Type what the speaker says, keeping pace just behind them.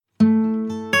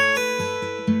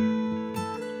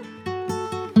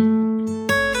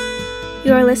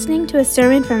You are listening to a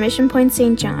sermon from Mission Point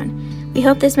St. John. We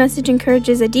hope this message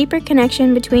encourages a deeper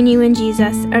connection between you and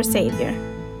Jesus, our Savior.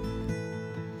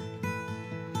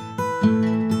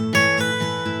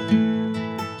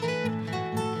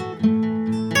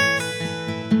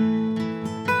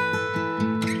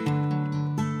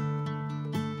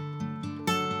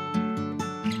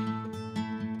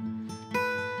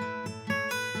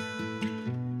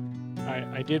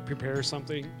 I did prepare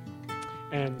something,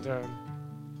 and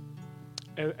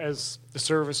as the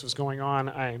service was going on,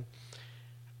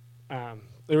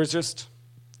 there was just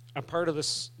a part of the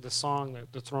song,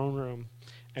 the throne room,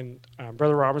 and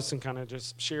Brother Robertson kind of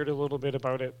just shared a little bit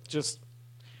about it, just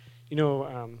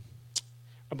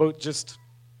about just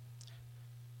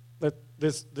that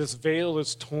this veil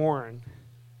is torn,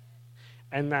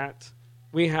 and that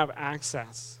we have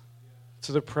access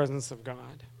to the presence of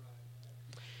God.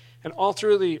 And all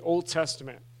through the Old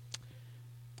Testament,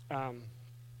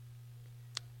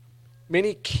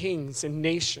 many kings and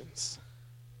nations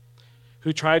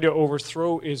who tried to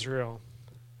overthrow Israel,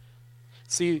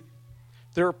 see,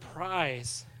 their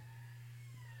prize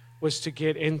was to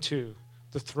get into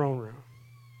the throne room.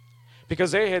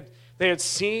 Because they had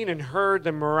seen and heard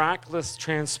the miraculous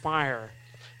transpire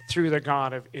through the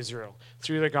God of Israel,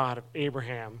 through the God of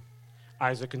Abraham,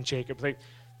 Isaac, and Jacob.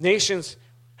 Nations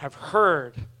have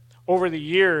heard over the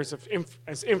years,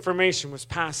 as information was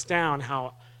passed down,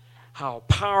 how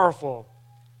powerful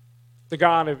the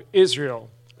God of Israel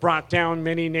brought down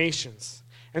many nations.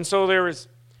 And so there was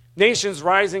nations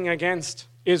rising against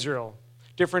Israel,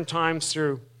 different times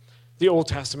through the Old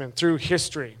Testament, through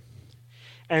history.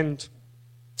 And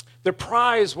the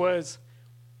prize was,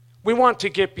 we want to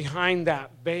get behind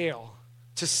that veil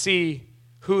to see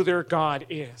who their God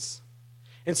is.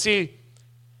 And see,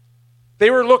 they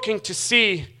were looking to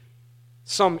see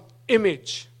some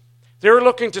image. They were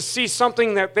looking to see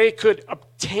something that they could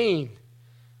obtain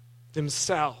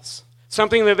themselves,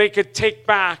 something that they could take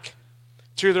back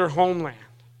to their homeland.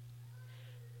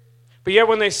 But yet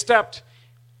when they stepped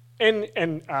in,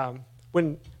 and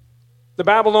when the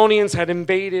Babylonians had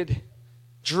invaded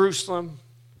Jerusalem,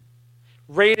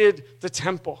 raided the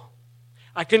temple,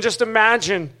 I can just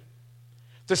imagine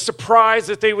the surprise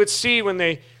that they would see when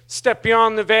they stepped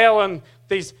beyond the veil and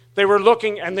they were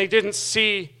looking and they didn't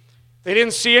see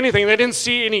anything. They didn't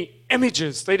see any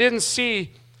images. They didn't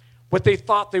see what they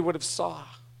thought they would have saw.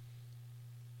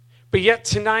 But yet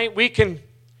tonight we can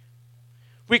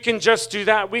just do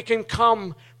that. We can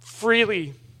come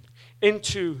freely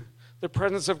into the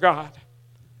presence of God.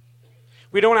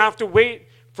 We don't have to wait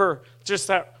for just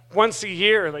that once a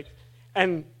year.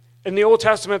 And in the Old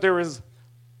Testament there was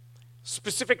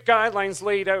specific guidelines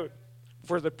laid out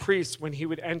for the priest when he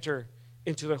would enter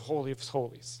into the Holy of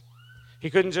Holies. He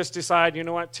couldn't just decide, you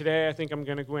know what, today I think I'm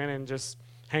going to go in and just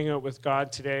hang out with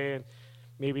God today and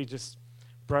maybe just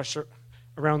brush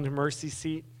around the mercy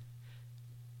seat.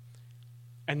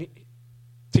 And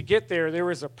to get there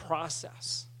was a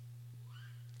process.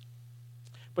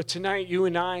 But tonight, you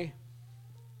and I,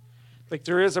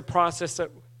 there is a process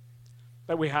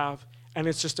that we have, and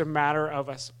it's just a matter of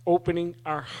us opening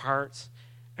our hearts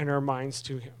and our minds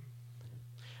to Him.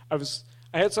 I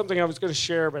had something I was going to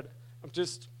share, but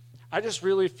I just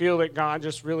really feel that God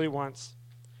just really wants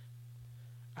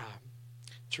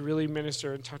to really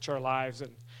minister and touch our lives.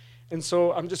 And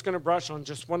so I'm just going to brush on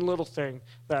just one little thing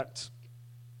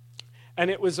and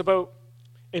it was about,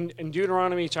 in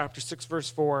Deuteronomy chapter 6, verse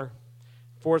 4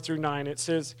 through 9, it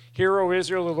says, "Hear, O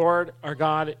Israel, the Lord our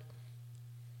God,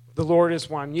 the Lord is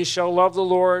one. Ye shall love the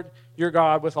Lord your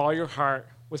God with all your heart,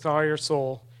 with all your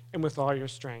soul, and with all your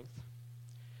strength.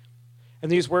 And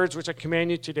these words which I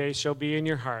command you today shall be in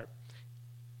your heart."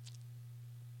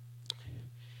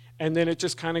 And then it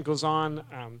just kind of goes on,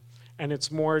 and it's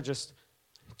more just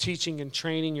teaching and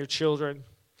training your children.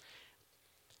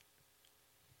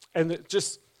 And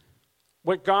just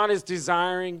what God is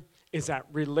desiring is that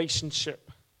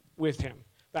relationship with Him,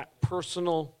 that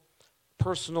personal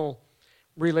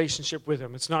relationship with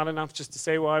Him. It's not enough just to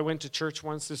say, well, I went to church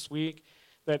once this week.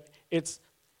 That it's,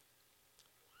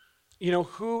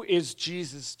 who is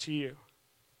Jesus to you?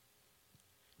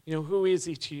 Who is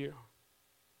He to you?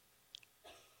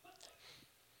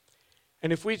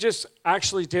 And if we just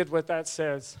actually did what that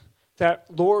says, that,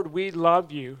 Lord, we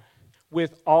love you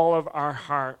with all of our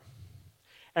heart,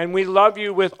 and we love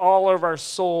you with all of our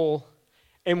soul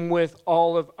and with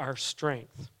all of our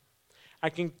strength,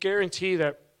 I can guarantee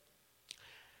that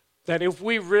if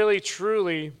we really,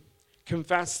 truly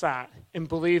confess that and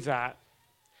believe that,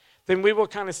 then we will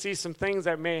kind of see some things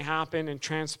that may happen and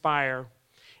transpire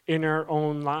in our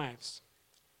own lives.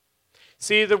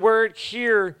 See, the word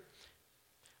here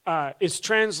is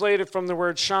translated from the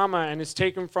word shama and is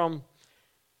taken from,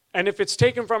 and if it's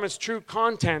taken from its true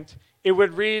content, it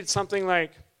would read something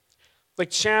like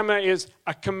shama is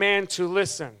a command to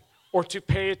listen or to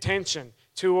pay attention,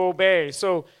 to obey.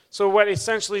 So what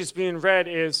essentially is being read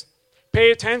is,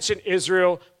 pay attention,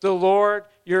 Israel, the Lord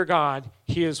your God,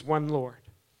 he is one Lord.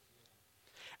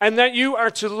 And that you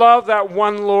are to love that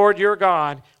one Lord your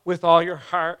God with all your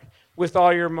heart, with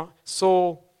all your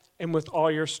soul, and with all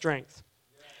your strength.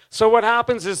 So what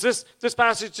happens is this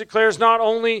passage declares not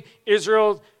only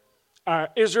Israel's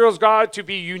God to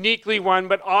be uniquely one,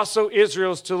 but also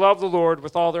Israel's to love the Lord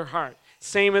with all their heart.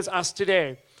 Same as us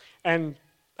today. And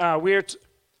we are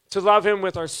to love him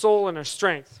with our soul and our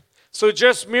strength. So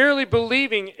just merely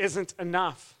believing isn't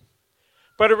enough.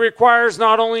 But it requires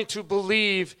not only to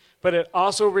believe, but it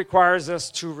also requires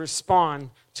us to respond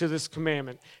to this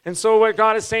commandment. And so what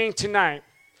God is saying tonight,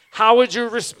 how would you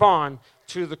respond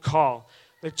to the call?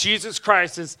 That Jesus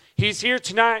Christ he's here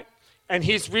tonight, and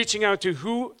he's reaching out to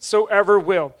whosoever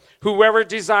will. Whoever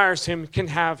desires him can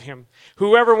have him.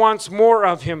 Whoever wants more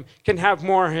of him can have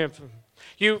more of him.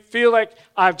 You feel like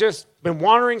I've just been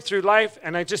wandering through life,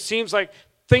 and it just seems like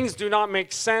things do not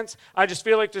make sense. I just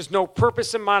feel like there's no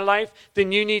purpose in my life.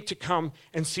 Then you need to come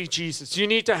and see Jesus. You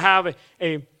need to have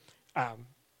a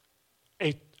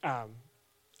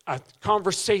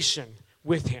conversation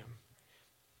with him.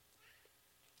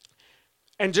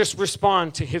 And just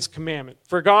respond to his commandment.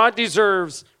 For God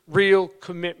deserves real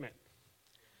commitment.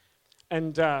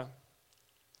 And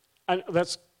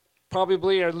that's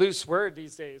probably a loose word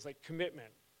these days, like commitment.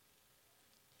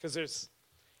 Because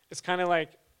it's kind of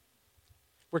like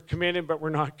we're committed, but we're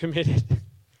not committed.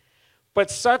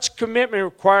 But such commitment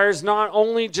requires not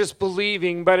only just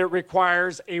believing, but it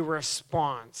requires a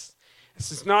response.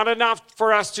 This is not enough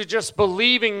for us to just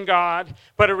believe in God,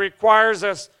 but it requires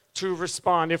us to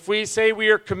respond. If we say we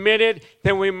are committed,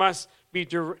 then we must be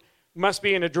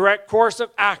in a direct course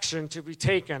of action to be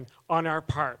taken on our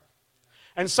part.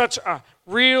 And such a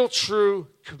real, true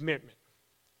commitment.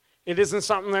 It isn't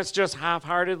something that's just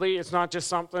half-heartedly. It's not just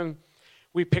something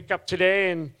we pick up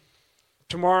today and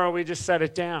tomorrow we just set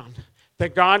it down.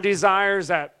 That God desires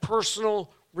that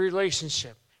personal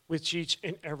relationship with each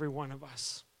and every one of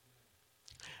us.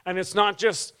 And it's not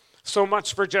just so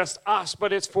much for just us,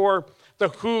 but it's for the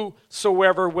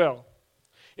whosoever will.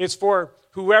 It's for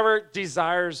whoever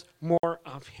desires more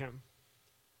of him.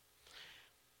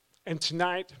 And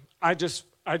tonight, I just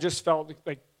felt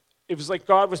like it was like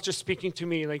God was just speaking to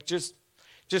me, like just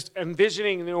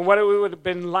envisioning what it would have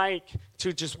been like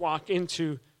to just walk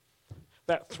into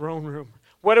that throne room.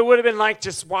 What it would have been like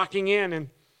just walking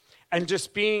in and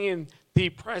just being in the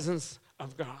presence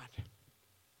of God.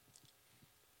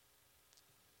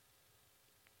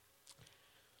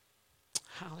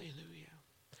 Hallelujah.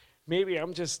 Maybe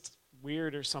I'm just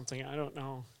weird or something. I don't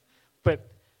know. But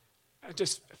I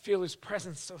just feel his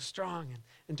presence so strong.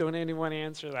 And don't anyone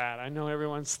answer that. I know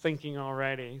everyone's thinking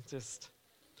already.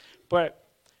 But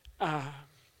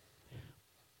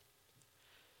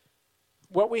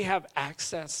what we have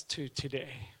access to today,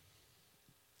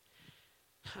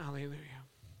 hallelujah,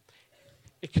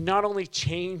 it can not only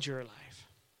change your life,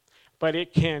 but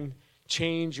it can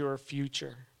change your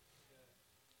future.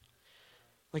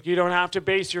 Like you don't have to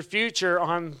base your future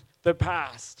on the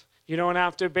past. You don't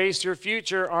have to base your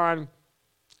future on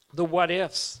the what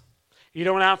ifs. You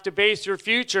don't have to base your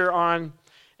future on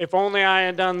if only I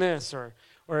had done this or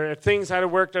if things had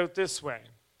worked out this way.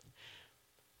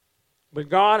 But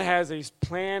God has a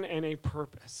plan and a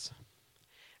purpose.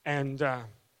 And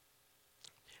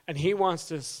he wants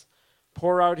to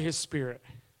pour out his Spirit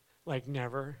like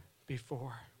never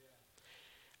before.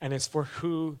 And it's for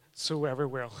whosoever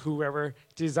will. Whoever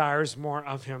desires more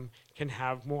of him can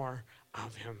have more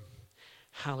of him.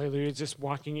 Hallelujah. Just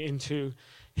walking into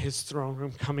his throne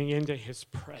room, coming into his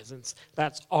presence.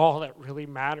 That's all that really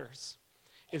matters.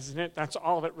 Isn't it? That's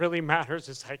all that really matters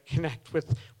is I connect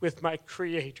with my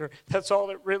Creator. That's all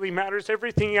that really matters.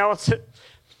 Everything else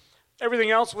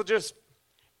will just,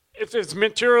 if it's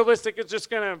materialistic, it's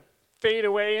just going to fade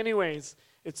away anyways.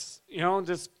 It's,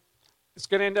 it's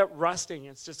going to end up rusting.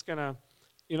 It's just going to,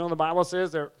 the Bible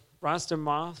says that rust and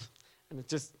moth, and it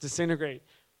just disintegrate.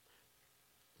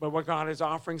 But what God is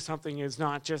offering something is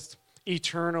not just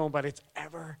eternal, but it's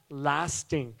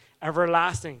everlasting,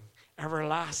 everlasting,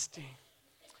 everlasting.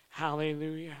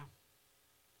 Hallelujah.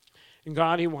 And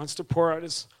God, he wants to pour out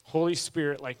his Holy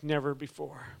Spirit like never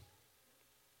before.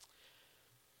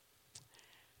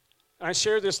 I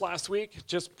shared this last week,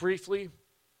 just briefly.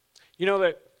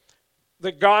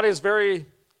 That God is very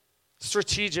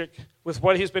strategic with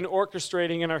what he's been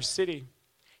orchestrating in our city.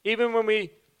 Even when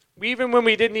even when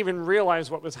we didn't even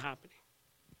realize what was happening.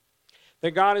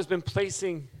 That God has been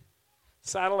placing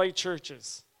satellite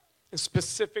churches in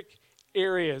specific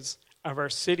areas of our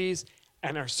cities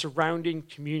and our surrounding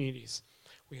communities.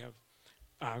 We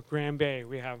have Grand Bay,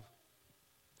 we have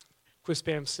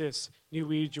Quispamsis, New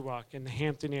Weejuwak, in the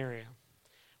Hampton area.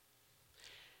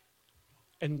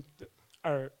 And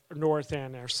our north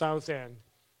end, our south end,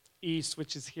 east,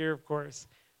 which is here, of course.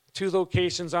 2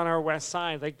 locations on our west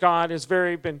side. Like God has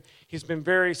He's been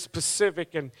very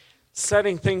specific in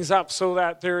setting things up so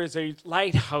that there is a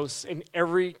lighthouse in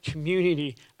every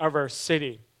community of our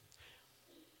city.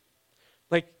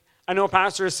 Like, I know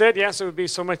Pastor has said, yes, it would be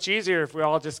so much easier if we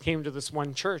all just came to this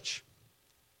one church.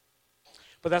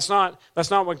 But that's not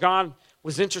what God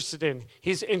was interested in.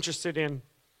 He's interested in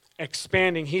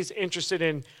expanding. He's interested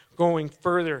in going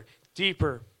further,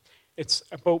 deeper. It's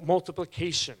about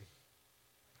multiplication.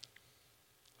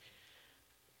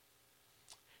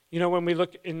 You know, when we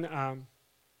look in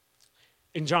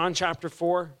John chapter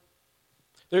 4,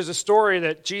 there's a story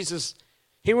that Jesus,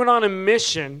 he went on a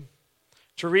mission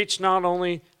to reach not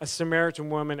only a Samaritan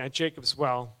woman at Jacob's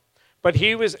well, but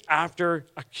he was after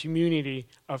a community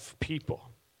of people.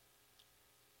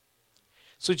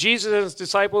 So Jesus and his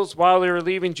disciples, while they were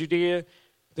leaving Judea,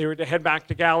 they were to head back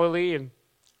to Galilee.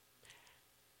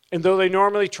 And though they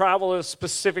normally travel a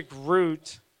specific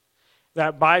route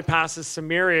that bypasses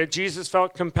Samaria, Jesus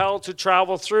felt compelled to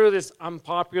travel through this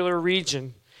unpopular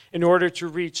region in order to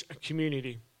reach a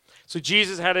community. So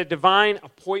Jesus had a divine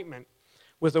appointment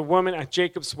with a woman at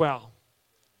Jacob's well,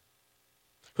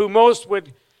 who most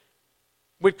would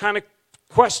kind of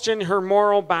question her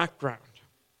moral background.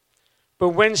 But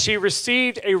when she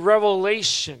received a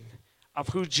revelation of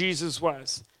who Jesus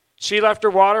was, she left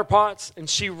her water pots and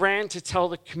she ran to tell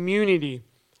the community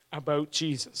about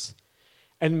Jesus.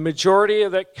 And the majority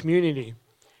of that community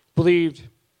believed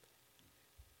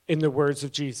in the words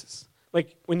of Jesus.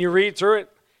 Like, when you read through it,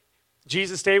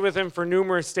 Jesus stayed with him for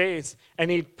numerous days,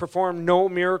 and he performed no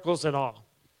miracles at all.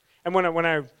 And when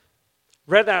I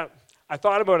read that, I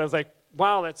thought about it. I was like,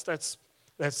 wow, that's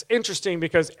interesting,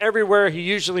 because everywhere he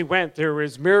usually went, there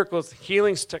was miracles,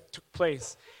 healings took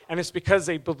place. And it's because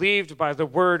they believed by the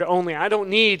word only. I don't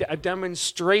need a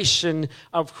demonstration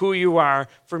of who you are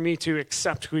for me to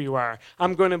accept who you are.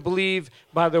 I'm going to believe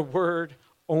by the word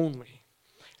only.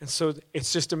 And so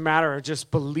it's just a matter of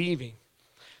just believing.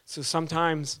 So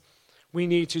sometimes we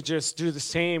need to just do the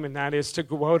same, and that is to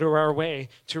go out of our way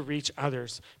to reach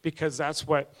others, because that's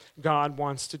what God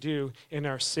wants to do in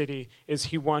our city, is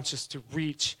he wants us to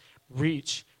reach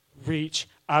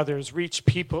others, reach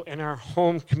people in our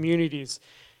home communities.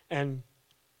 And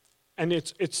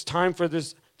it's time for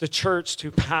the church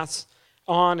to pass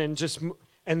on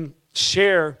and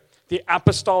share the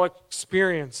apostolic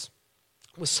experience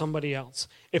with somebody else.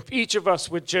 If each of us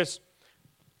would just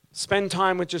spend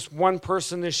time with just one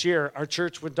person this year, our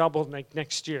church would double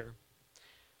next year.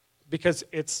 Because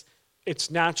it's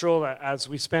natural that as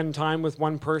we spend time with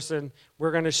one person,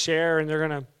 we're going to share, and they're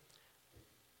going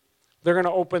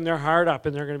to open their heart up,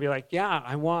 and they're going to be like, yeah,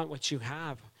 I want what you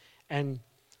have. And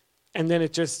then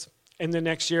in the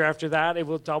next year after that, it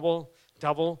will double.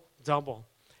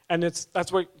 And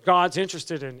that's what God's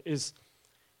interested in, is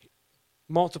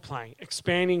multiplying,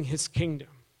 expanding his kingdom.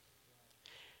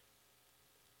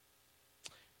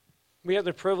 We had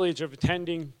the privilege of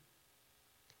attending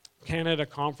Canada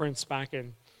Conference back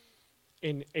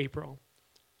in April.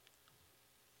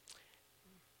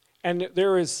 And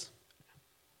there was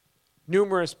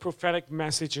numerous prophetic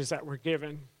messages that were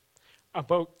given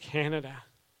about Canada.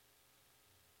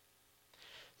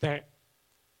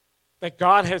 That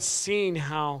God has seen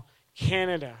how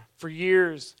Canada for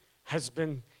years has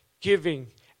been giving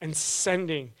and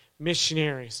sending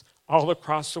missionaries all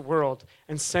across the world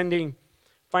and sending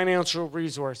financial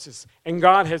resources. And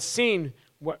God has seen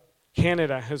what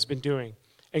Canada has been doing.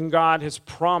 And God has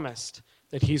promised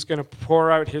that he's going to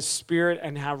pour out his Spirit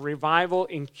and have revival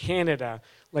in Canada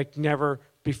like never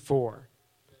before.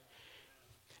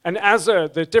 And as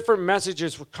the different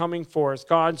messages were coming forth,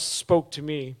 God spoke to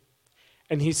me,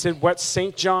 and he said, what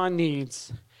St. John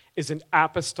needs is an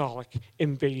apostolic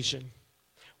invasion.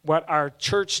 What our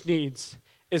church needs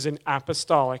is an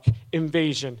apostolic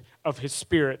invasion of his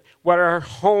Spirit. What our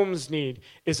homes need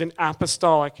is an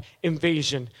apostolic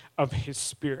invasion of his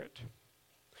Spirit.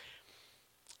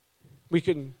 We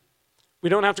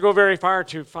don't have to go very far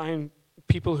to find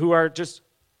people who are just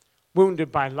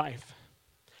wounded by life.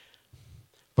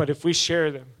 But if we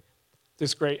share them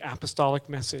this great apostolic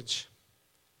message,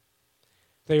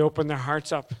 they open their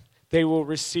hearts up, they will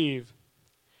receive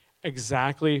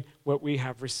exactly what we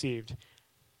have received.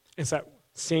 It's that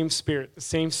same Spirit, the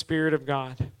same Spirit of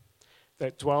God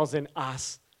that dwells in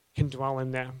us can dwell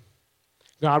in them.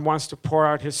 God wants to pour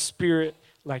out his Spirit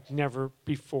like never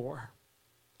before.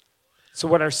 So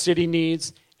what our city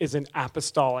needs is an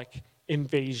apostolic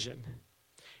invasion.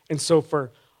 And so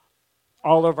for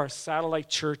all of our satellite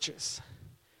churches,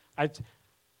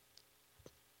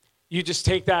 you just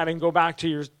take that and go back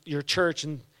to your church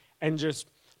and just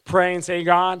pray and say,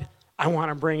 God, I want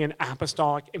to bring an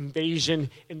apostolic invasion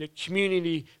in the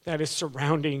community that is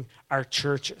surrounding our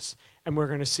churches. And we're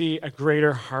going to see a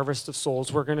greater harvest of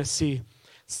souls. We're going to see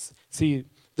the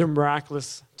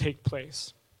miraculous take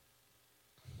place.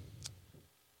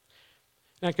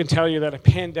 And I can tell you that a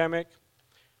pandemic,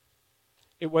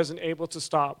 it wasn't able to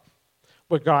stop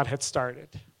what God had started.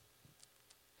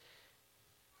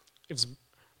 It was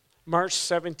March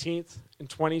 17th in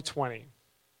 2020.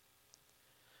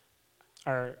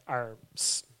 Our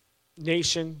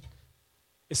nation,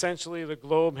 essentially the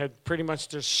globe, had pretty much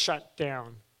just shut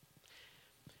down.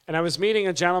 And I was meeting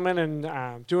a gentleman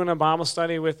and doing a Bible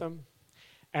study with him,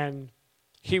 and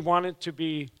he wanted to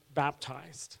be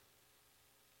baptized.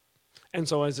 And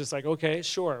so I was just like, okay,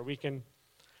 sure, we can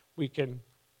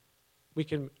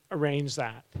arrange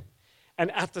that.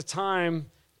 And at the time,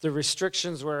 the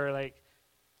restrictions were like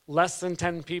less than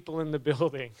 10 people in the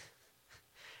building.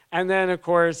 And then, of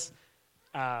course,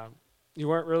 you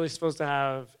weren't really supposed to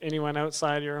have anyone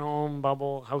outside your home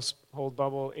bubble, household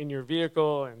bubble, in your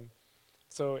vehicle. And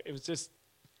so it was just,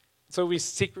 so we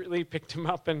secretly picked him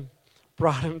up and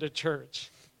brought him to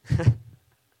church.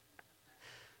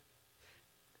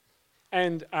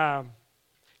 And,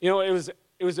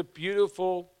 it was a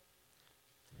beautiful,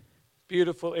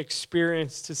 beautiful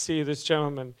experience to see this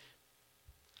gentleman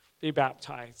be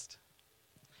baptized.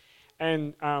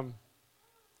 And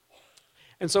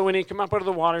so when he came up out of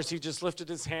the waters, he just lifted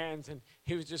his hands, and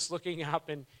he was just looking up,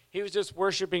 and he was just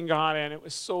worshiping God, and it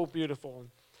was so beautiful.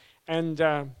 And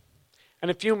a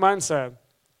few months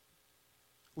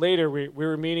later, we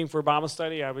were meeting for Bible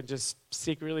study. I would just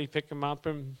secretly pick him up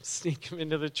and sneak him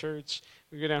into the church.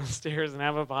 We'd go downstairs and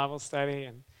have a Bible study.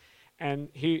 And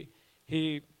he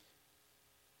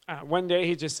one day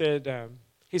he just said,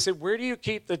 where do you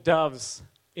keep the doves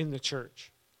in the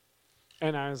church?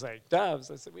 And I was like,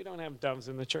 doves? I said, we don't have doves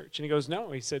in the church. And he goes,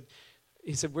 no. He said,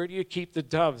 where do you keep the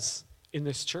doves in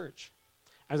this church?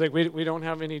 I was like, we don't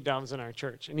have any doves in our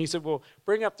church. And he said, well,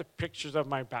 bring up the pictures of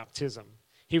my baptism.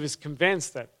 He was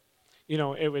convinced that,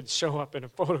 it would show up in a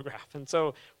photograph. And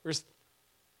so we're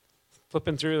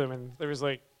flipping through them, and there was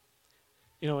like,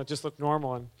 it just looked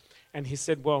normal. And he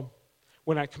said, well,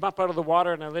 when I come up out of the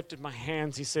water and I lifted my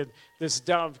hands, he said, this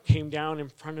dove came down in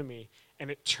front of me, and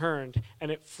it turned,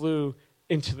 and it flew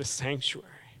into the sanctuary.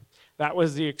 That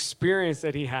was the experience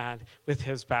that he had with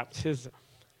his baptism.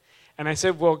 And I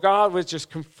said, well, God was just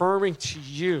confirming to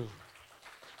you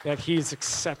that he's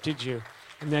accepted you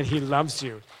and that he loves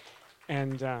you.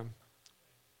 And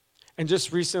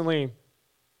just recently,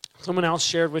 someone else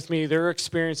shared with me their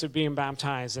experience of being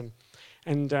baptized.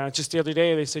 And just the other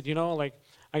day, they said,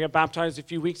 I got baptized a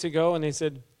few weeks ago, and they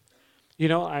said,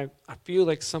 I feel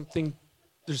like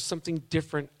there's something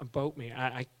different about me.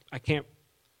 I can't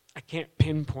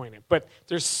pinpoint it, but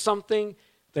there's something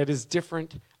that is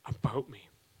different about me.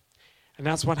 And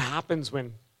that's what happens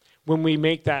when we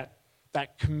make that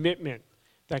commitment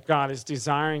that God is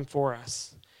desiring for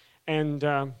us. And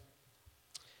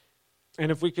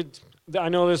if we could, I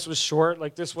know this was short,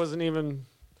 like this wasn't even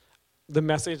the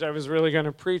message I was really going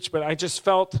to preach, but I just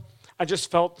felt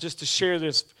just to share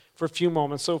this for a few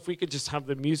moments. So if we could just have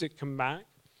the music come back.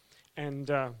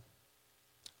 And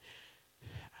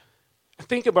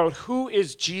think about, who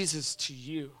is Jesus to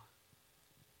you?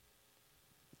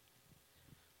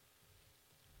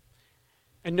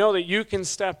 And know that you can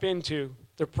step into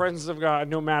the presence of God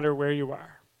no matter where you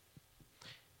are.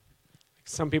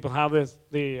 Some people have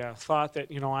the thought that,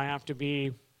 I have to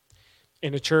be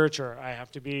in a church, or I have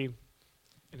to be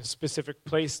in a specific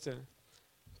place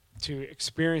to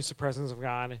experience the presence of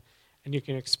God, and you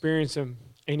can experience Him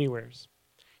anywhere.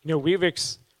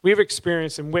 We've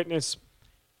experienced and witnessed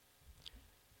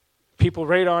people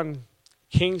right on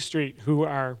King Street who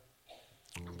are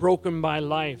broken by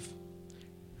life,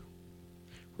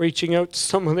 reaching out to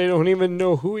someone they don't even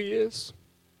know who he is.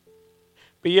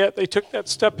 But yet they took that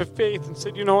step of faith and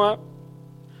said, you know what?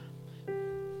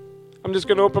 I'm just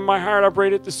going to open my heart up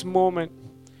right at this moment.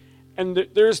 And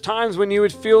there's times when you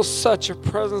would feel such a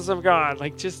presence of God,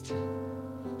 like just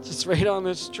right on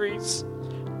the streets,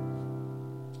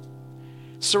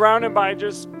 surrounded by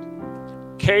just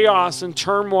chaos and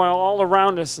turmoil all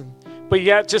around us. But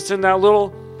yet, just in that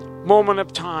little moment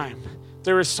of time,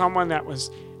 there was someone that was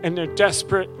in their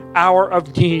desperate hour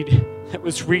of need that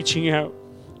was reaching out.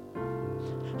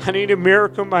 I need a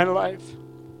miracle in my life.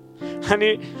 I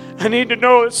need to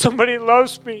know that somebody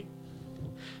loves me.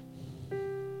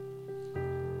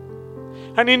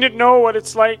 I need to know what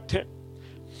it's like to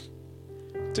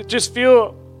just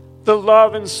feel the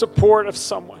love and support of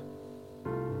someone.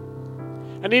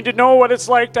 I need to know what it's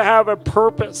like to have a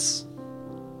purpose.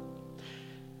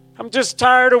 I'm just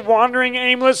tired of wandering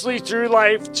aimlessly through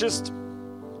life, just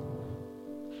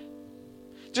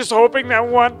hoping that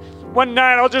one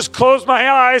night I'll just close my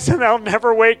eyes and I'll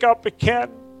never wake up again.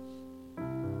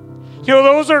 You know,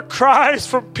 those are cries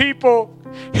from people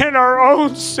in our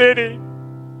own city.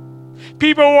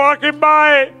 People walking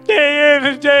by day in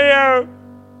and day out.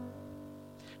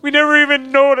 We never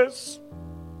even notice.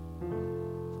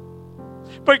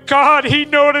 But God, He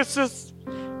notices.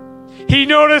 He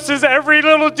notices every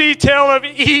little detail of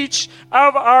each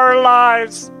of our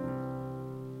lives.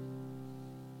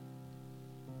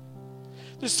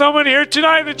 There's someone here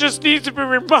tonight that just needs to be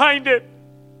reminded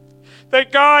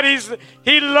that God,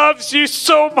 He loves you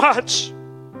so much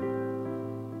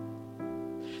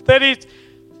that He's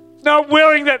not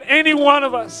willing that any one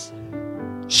of us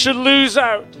should lose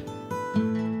out.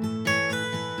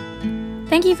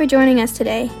 Thank you for joining us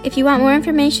today. If you want more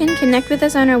information, connect with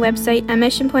us on our website at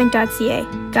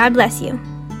missionpoint.ca. God bless you.